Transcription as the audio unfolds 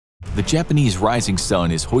The Japanese rising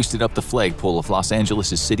sun is hoisted up the flagpole of Los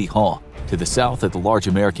Angeles' City Hall. To the south, at the large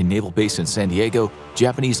American naval base in San Diego,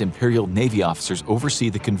 Japanese Imperial Navy officers oversee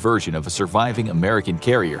the conversion of a surviving American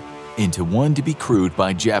carrier into one to be crewed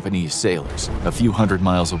by Japanese sailors. A few hundred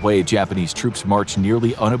miles away, Japanese troops march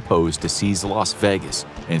nearly unopposed to seize Las Vegas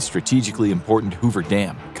and strategically important Hoover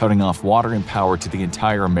Dam, cutting off water and power to the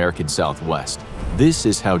entire American Southwest. This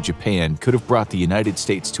is how Japan could have brought the United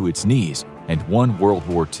States to its knees and won World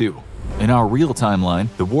War II. In our real timeline,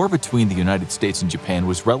 the war between the United States and Japan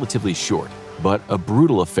was relatively short, but a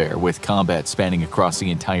brutal affair with combat spanning across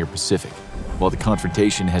the entire Pacific. While the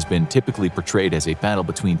confrontation has been typically portrayed as a battle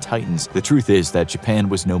between titans, the truth is that Japan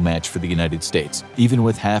was no match for the United States, even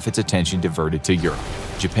with half its attention diverted to Europe.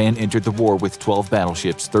 Japan entered the war with 12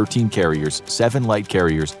 battleships, 13 carriers, 7 light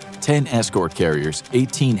carriers, 10 escort carriers,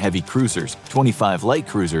 18 heavy cruisers, 25 light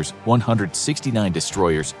cruisers, 169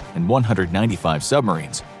 destroyers, and 195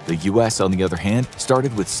 submarines. The U.S., on the other hand,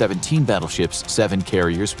 started with 17 battleships, 7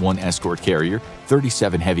 carriers, 1 escort carrier,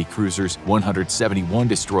 37 heavy cruisers, 171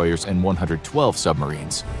 destroyers, and 112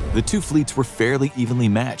 submarines. The two fleets were fairly evenly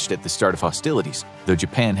matched at the start of hostilities, though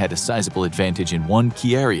Japan had a sizable advantage in one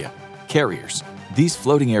key area: carriers. These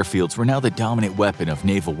floating airfields were now the dominant weapon of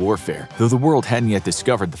naval warfare, though the world hadn't yet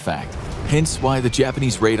discovered the fact. Hence why the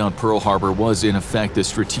Japanese raid on Pearl Harbor was in effect a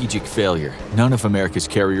strategic failure. None of America's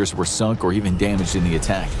carriers were sunk or even damaged in the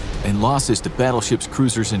attack, and losses to battleships,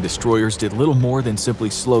 cruisers, and destroyers did little more than simply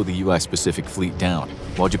slow the U.S. Pacific Fleet down.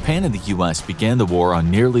 While Japan and the U.S. began the war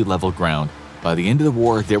on nearly level ground, by the end of the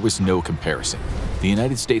war there was no comparison. The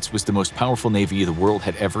United States was the most powerful navy the world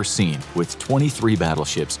had ever seen, with 23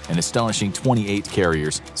 battleships, an astonishing 28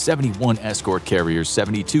 carriers, 71 escort carriers,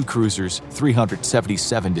 72 cruisers,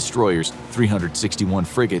 377 destroyers, 361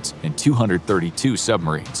 frigates, and 232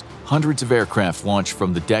 submarines. Hundreds of aircraft launched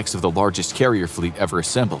from the decks of the largest carrier fleet ever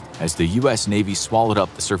assembled, as the U.S. Navy swallowed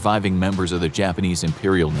up the surviving members of the Japanese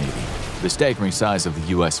Imperial Navy. The staggering size of the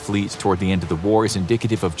U.S. fleet toward the end of the war is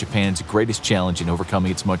indicative of Japan's greatest challenge in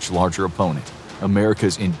overcoming its much larger opponent.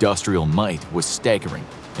 America's industrial might was staggering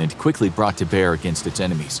and quickly brought to bear against its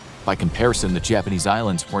enemies. By comparison, the Japanese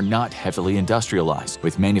islands were not heavily industrialized,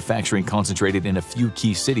 with manufacturing concentrated in a few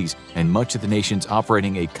key cities and much of the nation's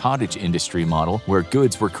operating a cottage industry model where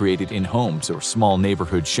goods were created in homes or small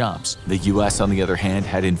neighborhood shops. The U.S., on the other hand,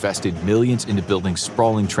 had invested millions into building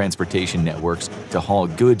sprawling transportation networks to haul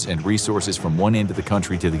goods and resources from one end of the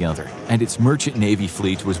country to the other, and its merchant navy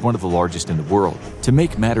fleet was one of the largest in the world. To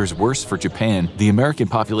make matters worse for Japan, the American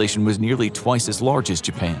population was nearly twice as large as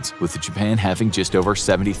Japan's, with Japan having just over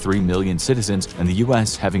 73 million citizens and the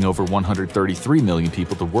U.S. having over 133 million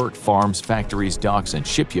people to work farms, factories, docks, and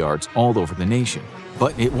shipyards all over the nation.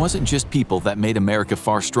 But it wasn't just people that made America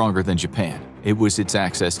far stronger than Japan. It was its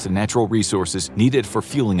access to natural resources needed for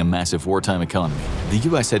fueling a massive wartime economy. The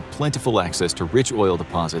U.S. had plentiful access to rich oil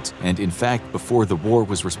deposits, and in fact, before the war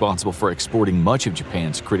was responsible for exporting much of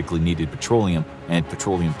Japan's critically needed petroleum and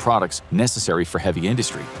petroleum products necessary for heavy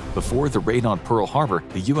industry. Before the raid on Pearl Harbor,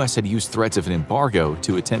 the U.S. had used threats of an embargo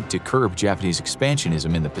to attempt to curb Japanese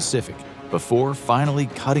expansionism in the Pacific, before finally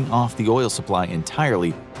cutting off the oil supply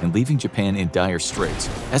entirely and leaving Japan in dire straits.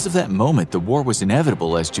 As of that moment, the war was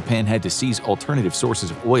inevitable as Japan had to seize alternative sources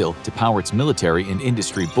of oil to power its military and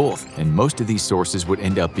industry both, and most of these sources would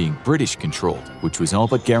end up being British-controlled, which was all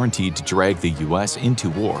but guaranteed to drag the U.S. into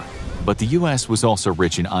war. But the U.S. was also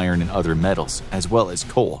rich in iron and other metals, as well as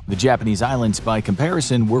coal. The Japanese islands, by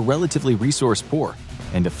comparison, were relatively resource-poor.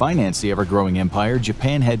 And to finance the ever-growing empire,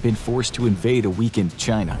 Japan had been forced to invade a weakened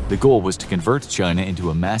China. The goal was to convert China into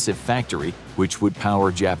a massive factory which would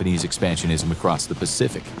power Japanese expansionism across the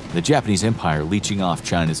Pacific. The Japanese empire leeching off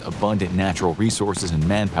China's abundant natural resources and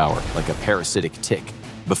manpower like a parasitic tick.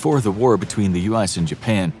 Before the war between the U.S. and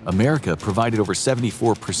Japan, America provided over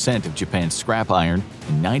 74% of Japan's scrap iron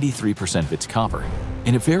and 93% of its copper.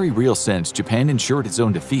 In a very real sense, Japan ensured its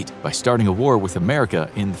own defeat by starting a war with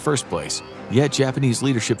America in the first place. Yet Japanese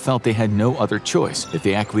leadership felt they had no other choice. If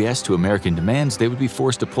they acquiesced to American demands, they would be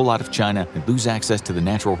forced to pull out of China and lose access to the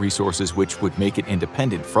natural resources which would make it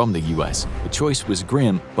independent from the U.S. The choice was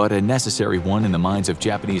grim, but a necessary one in the minds of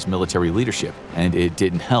Japanese military leadership, and it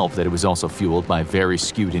didn't help that it was also fueled by very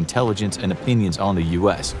skewed intelligence and opinions on the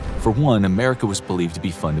U.S. For one, America was believed to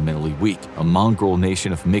be fundamentally weak, a mongrel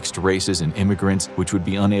nation of mixed races and immigrants which would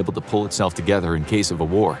be unable to pull itself together in case of a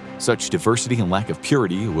war. Such diversity and lack of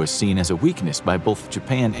purity was seen as a weakness by both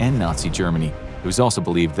Japan and Nazi Germany. It was also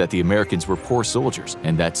believed that the Americans were poor soldiers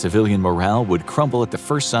and that civilian morale would crumble at the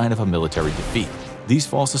first sign of a military defeat. These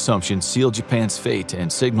false assumptions sealed Japan's fate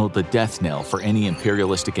and signaled the death knell for any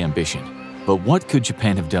imperialistic ambition. But what could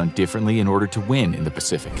Japan have done differently in order to win in the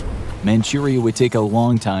Pacific? Manchuria would take a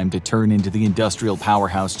long time to turn into the industrial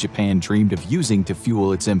powerhouse Japan dreamed of using to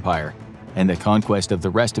fuel its empire, and the conquest of the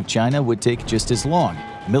rest of China would take just as long.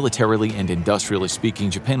 Militarily and industrially speaking,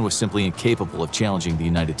 Japan was simply incapable of challenging the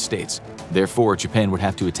United States. Therefore, Japan would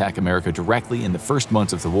have to attack America directly in the first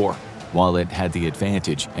months of the war, while it had the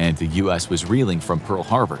advantage and the US was reeling from Pearl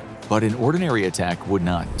Harbor. But an ordinary attack would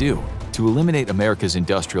not do. To eliminate America's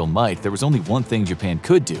industrial might, there was only one thing Japan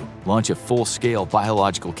could do: launch a full-scale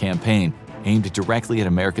biological campaign aimed directly at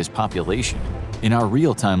America's population. In our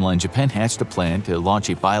real timeline, Japan hatched a plan to launch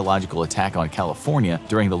a biological attack on California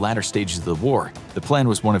during the latter stages of the war. The plan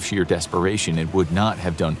was one of sheer desperation and would not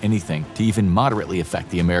have done anything to even moderately affect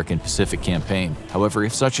the American Pacific campaign. However,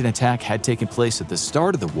 if such an attack had taken place at the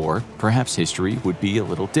start of the war, perhaps history would be a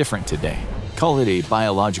little different today. Call it a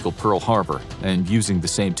biological Pearl Harbor, and using the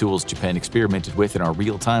same tools Japan experimented with in our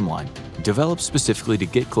real timeline, developed specifically to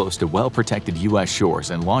get close to well-protected US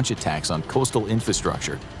shores and launch attacks on coastal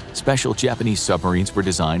infrastructure. Special Japanese submarines were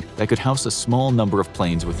designed that could house a small number of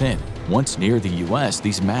planes within. Once near the US,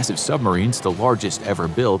 these massive submarines, the largest ever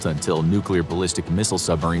built until nuclear ballistic missile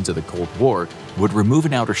submarines of the Cold War, would remove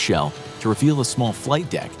an outer shell to reveal a small flight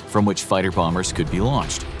deck from which fighter bombers could be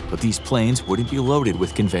launched. But these planes wouldn't be loaded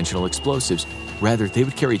with conventional explosives. Rather, they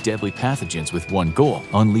would carry deadly pathogens with one goal: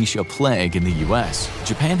 unleash a plague in the US.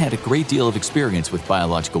 Japan had a great deal of experience with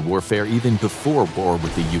biological warfare even before war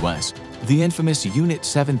with the US. The infamous Unit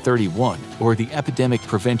 731, or the Epidemic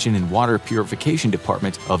Prevention and Water Purification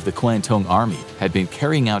Department of the Kwantung Army, had been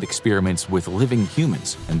carrying out experiments with living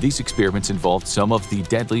humans, and these experiments involved some of the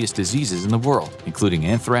deadliest diseases in the world, including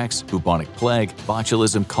anthrax, bubonic plague,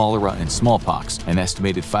 botulism, cholera, and smallpox. An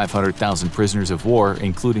estimated 500,000 prisoners of war,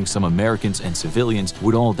 including some Americans and civilians,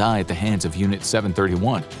 would all die at the hands of Unit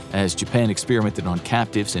 731, as Japan experimented on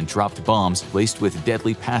captives and dropped bombs laced with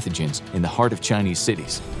deadly pathogens in the heart of Chinese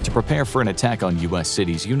cities. To prepare for an attack on U.S.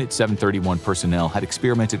 cities, Unit 731 personnel had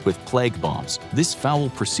experimented with plague bombs. This foul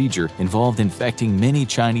procedure involved infecting many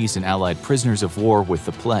Chinese and Allied prisoners of war with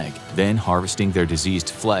the plague, then harvesting their diseased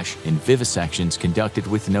flesh in vivisections conducted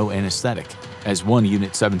with no anesthetic. As one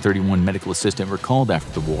Unit 731 medical assistant recalled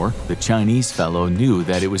after the war, the Chinese fellow knew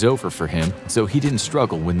that it was over for him, so he didn't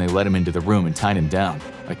struggle when they let him into the room and tied him down.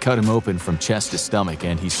 I cut him open from chest to stomach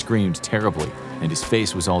and he screamed terribly, and his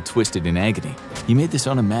face was all twisted in agony. He made this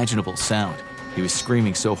unimaginable sound. He was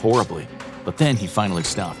screaming so horribly, but then he finally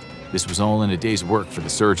stopped. This was all in a day's work for the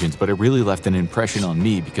surgeons, but it really left an impression on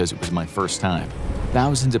me because it was my first time.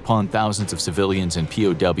 Thousands upon thousands of civilians and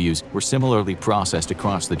POWs were similarly processed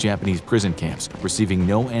across the Japanese prison camps, receiving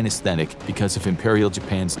no anesthetic because of Imperial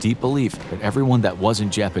Japan's deep belief that everyone that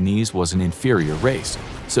wasn't Japanese was an inferior race.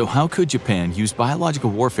 So how could Japan use biological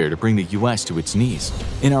warfare to bring the US to its knees?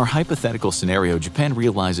 In our hypothetical scenario, Japan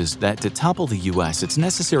realizes that to topple the US, it's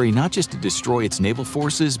necessary not just to destroy its naval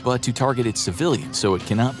forces, but to target its civilians so it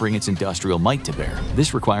cannot bring its industrial might to bear.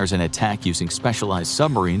 This requires an attack using specialized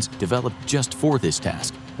submarines developed just for this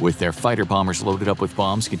task, with their fighter bombers loaded up with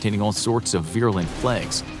bombs containing all sorts of virulent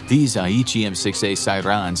plagues. These Aichi M6A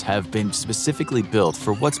Sairans have been specifically built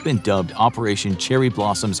for what's been dubbed Operation Cherry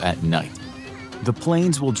Blossoms at Night. The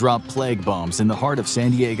planes will drop plague bombs in the heart of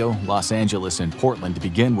San Diego, Los Angeles, and Portland to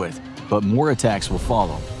begin with, but more attacks will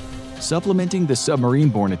follow. Supplementing the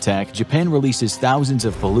submarine-borne attack, Japan releases thousands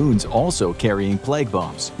of balloons also carrying plague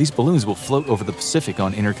bombs. These balloons will float over the Pacific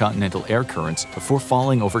on intercontinental air currents before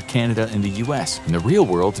falling over Canada and the US. In the real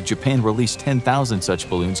world, Japan released 10,000 such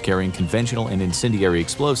balloons carrying conventional and incendiary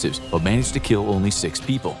explosives, but managed to kill only 6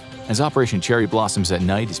 people. As Operation Cherry Blossoms at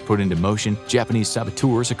Night is put into motion, Japanese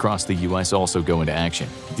saboteurs across the US also go into action.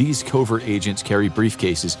 These covert agents carry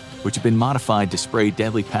briefcases, which have been modified to spray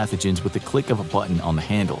deadly pathogens with the click of a button on the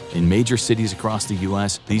handle. In major cities across the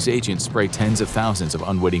US, these agents spray tens of thousands of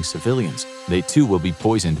unwitting civilians. They too will be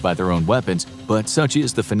poisoned by their own weapons, but such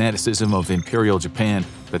is the fanaticism of Imperial Japan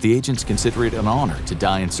that the agents consider it an honor to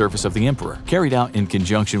die in service of the Emperor. Carried out in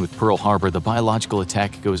conjunction with Pearl Harbor, the biological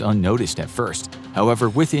attack goes unnoticed at first. However,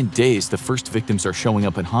 within days, the first victims are showing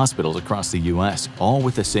up in hospitals across the US, all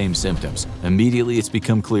with the same symptoms. Immediately, it's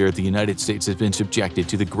become clear the United States has been subjected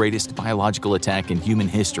to the greatest biological attack in human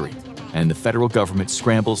history, and the federal government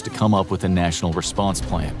scrambles to come up with a national response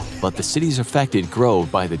plan. But the cities affected grow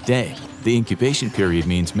by the day. The incubation period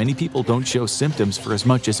means many people don't show symptoms for as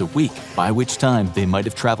much as a week, by which time they might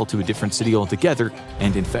have traveled to a different city altogether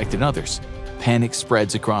and infected others. Panic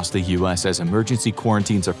spreads across the U.S. as emergency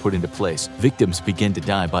quarantines are put into place. Victims begin to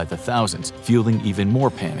die by the thousands, fueling even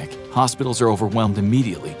more panic. Hospitals are overwhelmed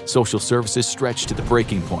immediately. Social services stretch to the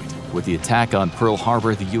breaking point. With the attack on Pearl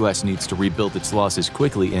Harbor, the U.S. needs to rebuild its losses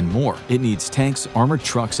quickly and more. It needs tanks, armored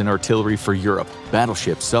trucks, and artillery for Europe,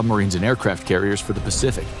 battleships, submarines, and aircraft carriers for the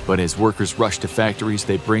Pacific. But as workers rush to factories,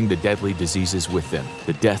 they bring the deadly diseases with them.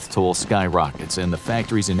 The death toll skyrockets, and the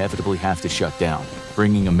factories inevitably have to shut down,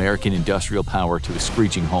 bringing American industrial power to a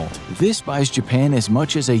screeching halt. This buys Japan as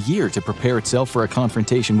much as a year to prepare itself for a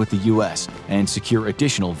confrontation with the U.S. and secure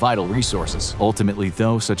additional vital resources. Ultimately,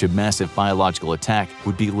 though, such a massive biological attack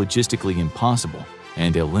would be logistically impossible,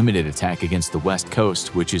 and a limited attack against the West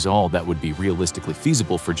Coast, which is all that would be realistically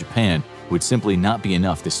feasible for Japan, would simply not be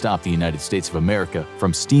enough to stop the United States of America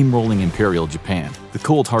from steamrolling Imperial Japan. The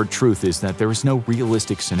cold hard truth is that there is no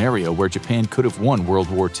realistic scenario where Japan could have won World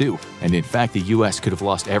War II, and in fact the US could have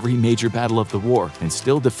lost every major battle of the war and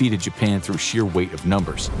still defeated Japan through sheer weight of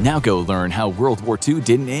numbers. Now go learn how World War II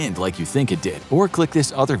didn't end like you think it did, or click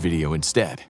this other video instead.